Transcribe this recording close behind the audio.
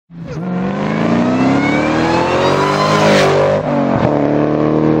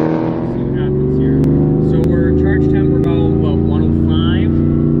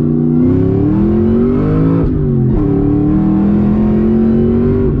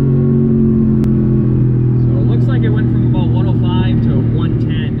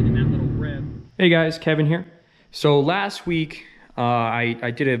guys, Kevin here. So last week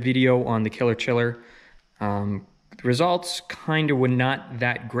I did a video on the killer chiller. The results kind of were not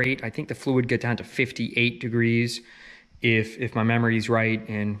that great. I think the fluid got down to 58 degrees if my memory is right,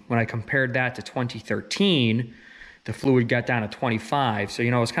 and when I compared that to 2013, the fluid got down to 25. So,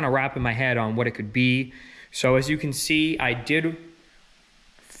 you know, I was kind of wrapping my head on what it could be. So as you can see, I did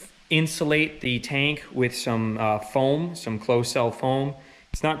insulate the tank with some foam, some closed cell foam.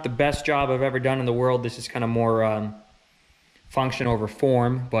 It's not the best job I've ever done in the world. This is kind of more function over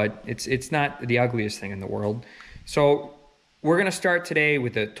form, but it's not the ugliest thing in the world. So we're gonna start today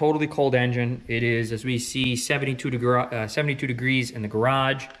with a totally cold engine. It is, as we see, 72 degrees in the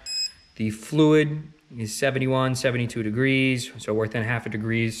garage. The fluid is 71, 72 degrees, so we're within half a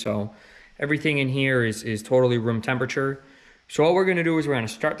degree. So everything in here is totally room temperature. So what we're gonna do is we're gonna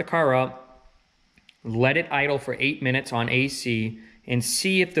start the car up, let it idle for 8 minutes on AC, and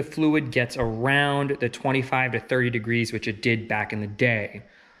see if the fluid gets around the 25 to 30 degrees, which it did back in the day.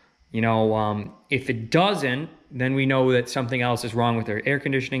 You know, if it doesn't, then we know that something else is wrong with our air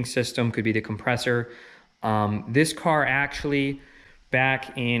conditioning system, could be the compressor. This car actually,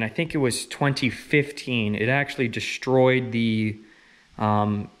 back in, I think it was 2015, it actually destroyed the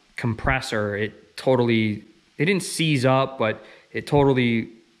compressor. It didn't seize up, but it totally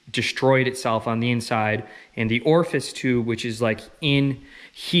destroyed itself on the inside. And the orifice tube, which is like in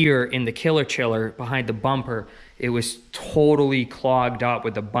here in the killer chiller behind the bumper, it was totally clogged up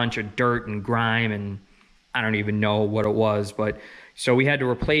with a bunch of dirt and grime, and I don't even know what it was. But so we had to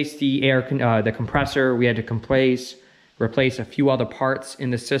replace the the compressor. We had to replace a few other parts in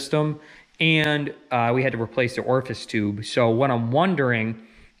the system, and we had to replace the orifice tube. So what I'm wondering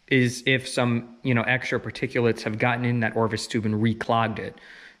is if some, you know, extra particulates have gotten in that orifice tube and reclogged it.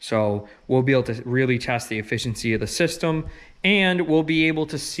 So we'll be able to really test the efficiency of the system, and we'll be able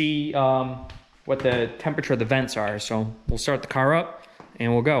to see what the temperature of the vents are. So we'll start the car up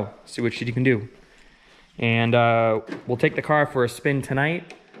and we'll go see what she can do. And we'll take the car for a spin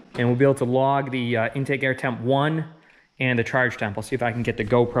tonight, and we'll be able to log the intake air temp 1 and the charge temp. I'll see if I can get the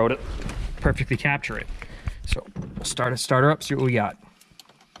GoPro to perfectly capture it. So we'll start her up, see what we got.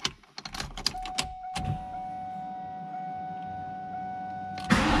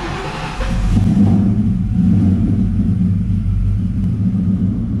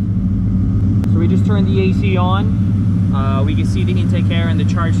 We just turned the AC on. We can see the intake air and the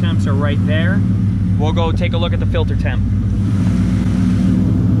charge temps are right there. We'll go take a look at the filter temp.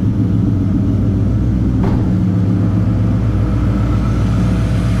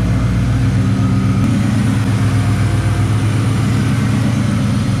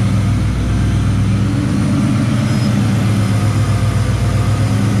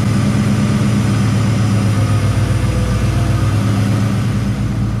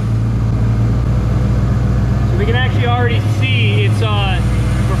 Already see it's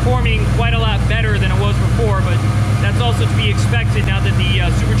performing quite a lot better than it was before, but that's also to be expected now that the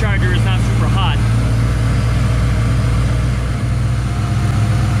supercharger is not super hot.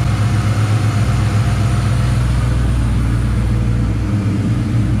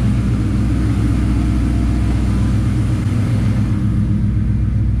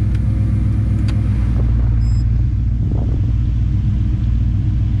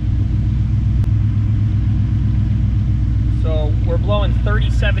 We're blowing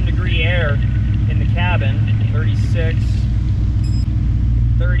 37-degree air in the cabin, 36,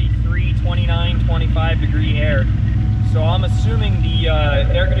 33, 29, 25-degree air. So I'm assuming the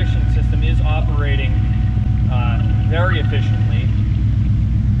air conditioning system is operating very efficiently.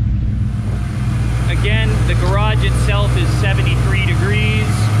 Again, the garage itself is 73 degrees.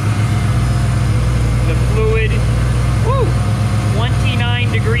 The fluid,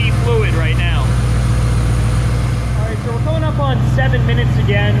 29-degree fluid right now. So we're coming up on 7 minutes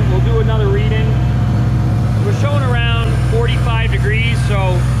again. We'll do another reading. We're showing around 45 degrees,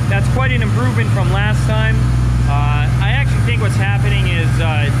 so that's quite an improvement from last time. I actually think what's happening is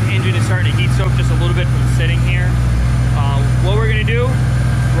the engine is starting to heat soak just a little bit from sitting here. What we're going to do,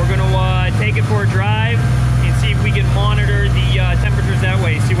 we're going to take it for a drive and see if we can monitor the temperatures that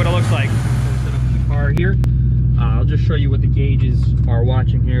way, see what it looks like. Set up the car here. I'll just show you what the gauges are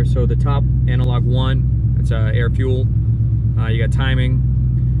watching here. So the top analog 1, it's air fuel. You got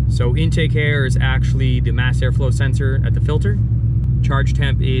timing. So intake air is actually the mass airflow sensor at the filter. Charge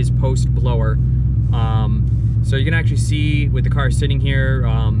temp is post blower. So you can actually see with the car sitting here,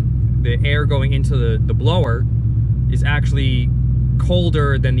 the air going into the blower is actually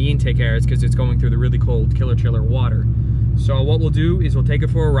colder than the intake air. It's because it's going through the really cold killer chiller water. So what we'll do is we'll take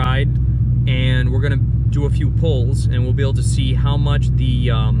it for a ride. and we're gonna do a few pulls, and we'll be able to see how much the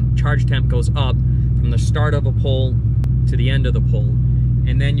charge temp goes up from the start of a pull to the end of the pull.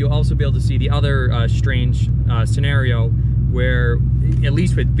 And then you'll also be able to see the other strange scenario where, at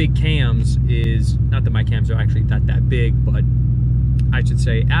least with big cams, is not that my cams are actually that big, but I should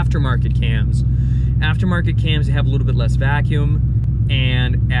say aftermarket cams. Aftermarket cams have a little bit less vacuum,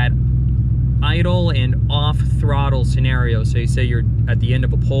 and at idle and off throttle scenarios, so you say you're at the end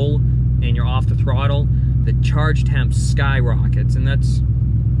of a pull and you're off the throttle, the charge temp skyrockets. And that's,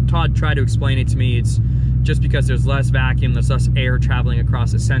 Todd tried to explain it to me, it's just because there's less vacuum, there's less air traveling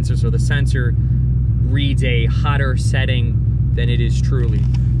across the sensor, so the sensor reads a hotter setting than it is truly.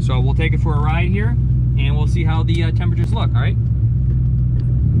 So we'll take it for a ride here, and we'll see how the temperatures look, all right?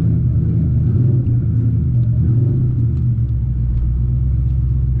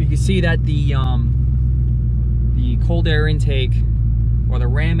 We can see that the cold air intake, or the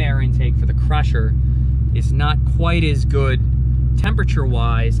ram air intake for the crusher, is not quite as good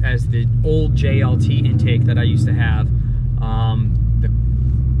temperature-wise as the old JLT intake that I used to have, the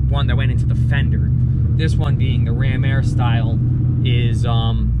one that went into the fender. This one, being the ram air style, is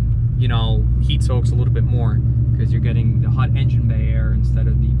you know, heat soaks a little bit more because you're getting the hot engine bay air instead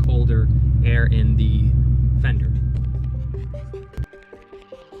of the colder air in the fender.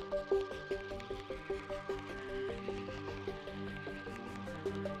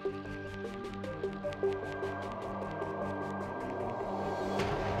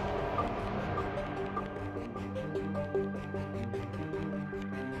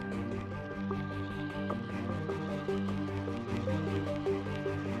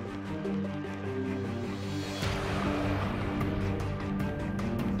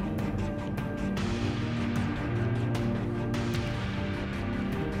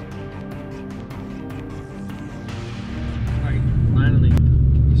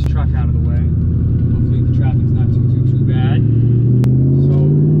 Truck out of the way. Hopefully the traffic's not too bad. So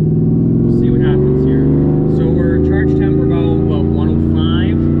we'll see what happens here. So we're charge temp, we're about, what,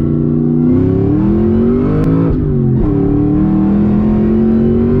 105.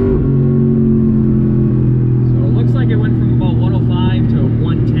 So it looks like it went from about 105 to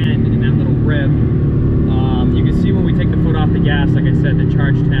 110 in that little rib. You can see when we take the foot off the gas, like I said, the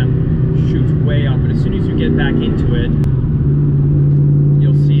charge temp shoots way up, but as soon as you get back into it,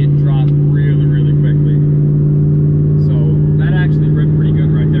 see it drop really, really quickly. So that actually ripped pretty good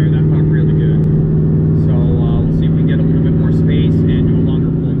right there. That felt really good. So we'll see if we can get a little bit more space and do a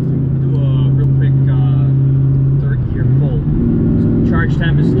longer pull. So we'll do a real quick third gear pull. So charge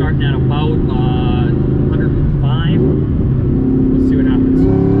temp is starting at about 105. Let's see what happens.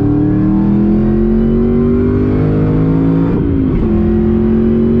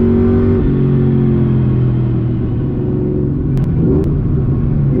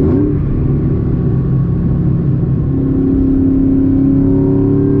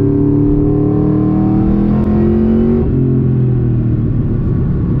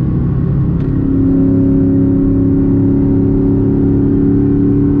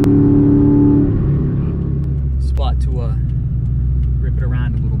 Rip it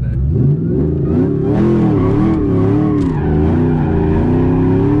around a little bit.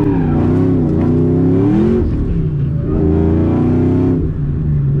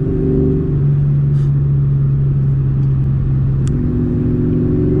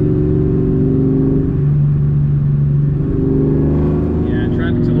 Yeah,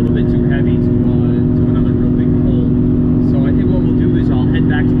 traffic's a little bit too heavy to do another real big pull. So I think what we'll do is I'll head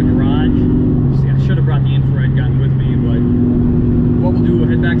back to the garage. I should have brought the infrared gun with me, but what we'll do, we'll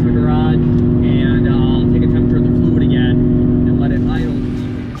head back to the garage and I'll take a temperature of the fluid again and let it idle.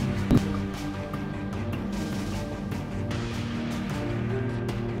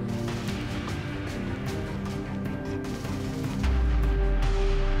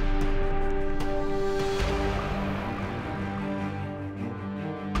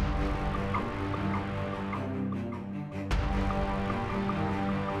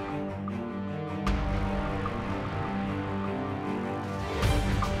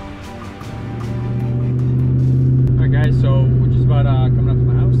 Guys, so we're just about coming up to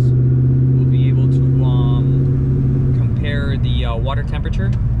my house. We'll be able to compare the water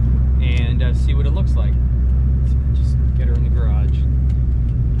temperature and see what it looks like. So just get her in the garage.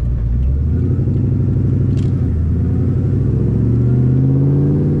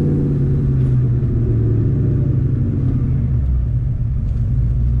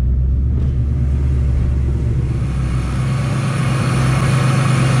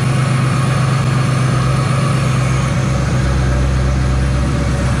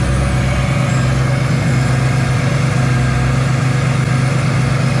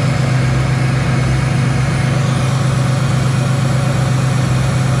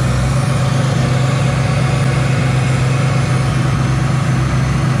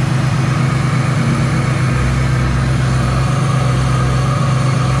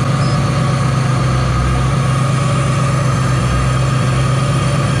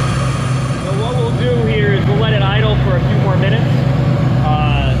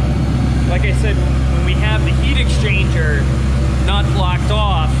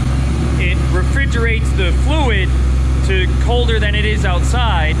 refrigerates the fluid to colder than it is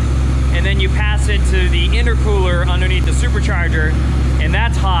outside, and then you pass it to the intercooler underneath the supercharger, and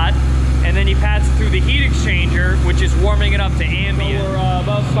that's hot, and then you pass it through the heat exchanger, which is warming it up to ambient. So we're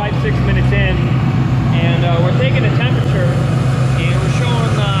about 5-6 minutes in, and we're taking the temperature, and we're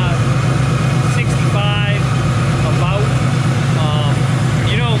showing 65 about.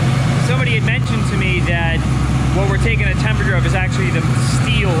 You know, somebody had mentioned to me that what we're taking a temperature of is actually the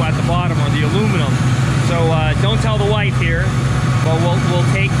steel at the bottom, or the aluminum. So don't tell the wife here, but we'll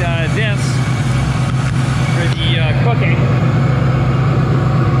take this for the cooking.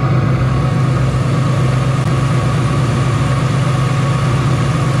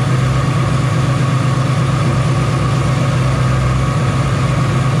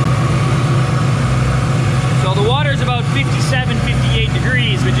 So the water is about 57, 58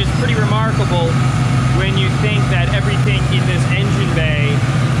 degrees, which is pretty remarkable when you think that everything in this engine bay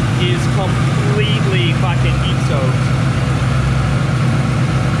is completely fucking heat soaked.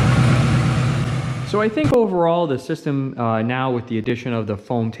 So I think overall the system now with the addition of the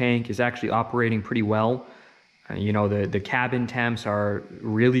foam tank is actually operating pretty well. You know, the cabin temps are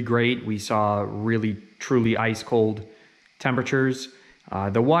really great. We saw really truly ice cold temperatures.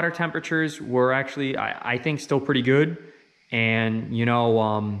 The water temperatures were actually, I think, still pretty good. And you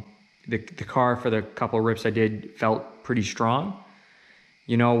know, the car, for the couple of rips I did, felt pretty strong.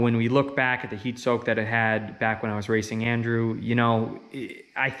 You know, when we look back at the heat soak that it had back when I was racing Andrew, you know,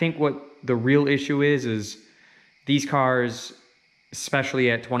 I think what the real issue is these cars, especially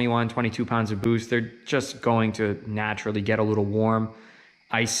at 21, 22 pounds of boost, they're just going to naturally get a little warm.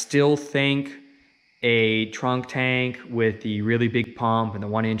 I still think a trunk tank with the really big pump and the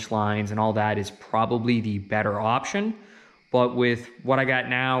 1-inch lines and all that is probably the better option. But with what I got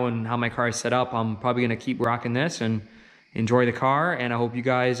now and how my car is set up, I'm probably going to keep rocking this and enjoy the car. And I hope you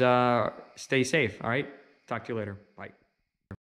guys stay safe. All right. Talk to you later. Bye.